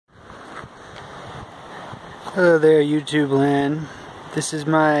Hello there, YouTube land. This is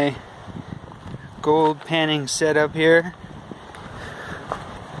my gold panning setup here.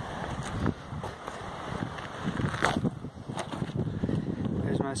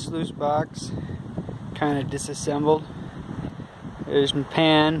 There's my sluice box, kind of disassembled. There's my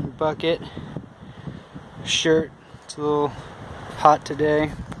pan, bucket, shirt. It's a little hot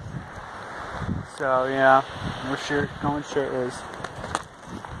today, so yeah, no shirt, going shirtless.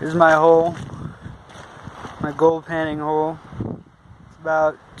 Here's my hole. My gold panning hole. It's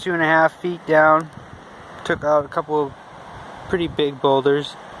about 2.5 feet down. Took out a couple of pretty big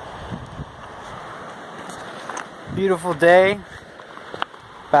boulders. Beautiful day.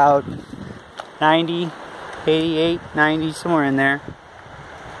 About 90, 88, 90, somewhere in there.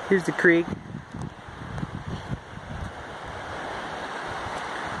 Here's the creek.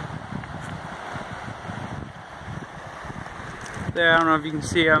 There, I don't know if you can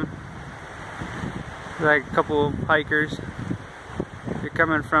see them. Like a couple of hikers. They're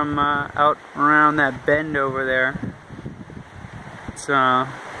coming from out around that bend over there. It's a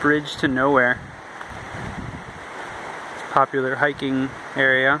bridge to nowhere. It's a popular hiking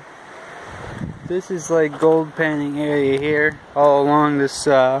area. This is like gold panning area here, all along this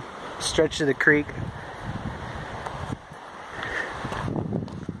stretch of the creek.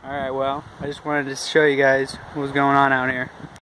 Alright, well, I just wanted to show you guys what was going on out here.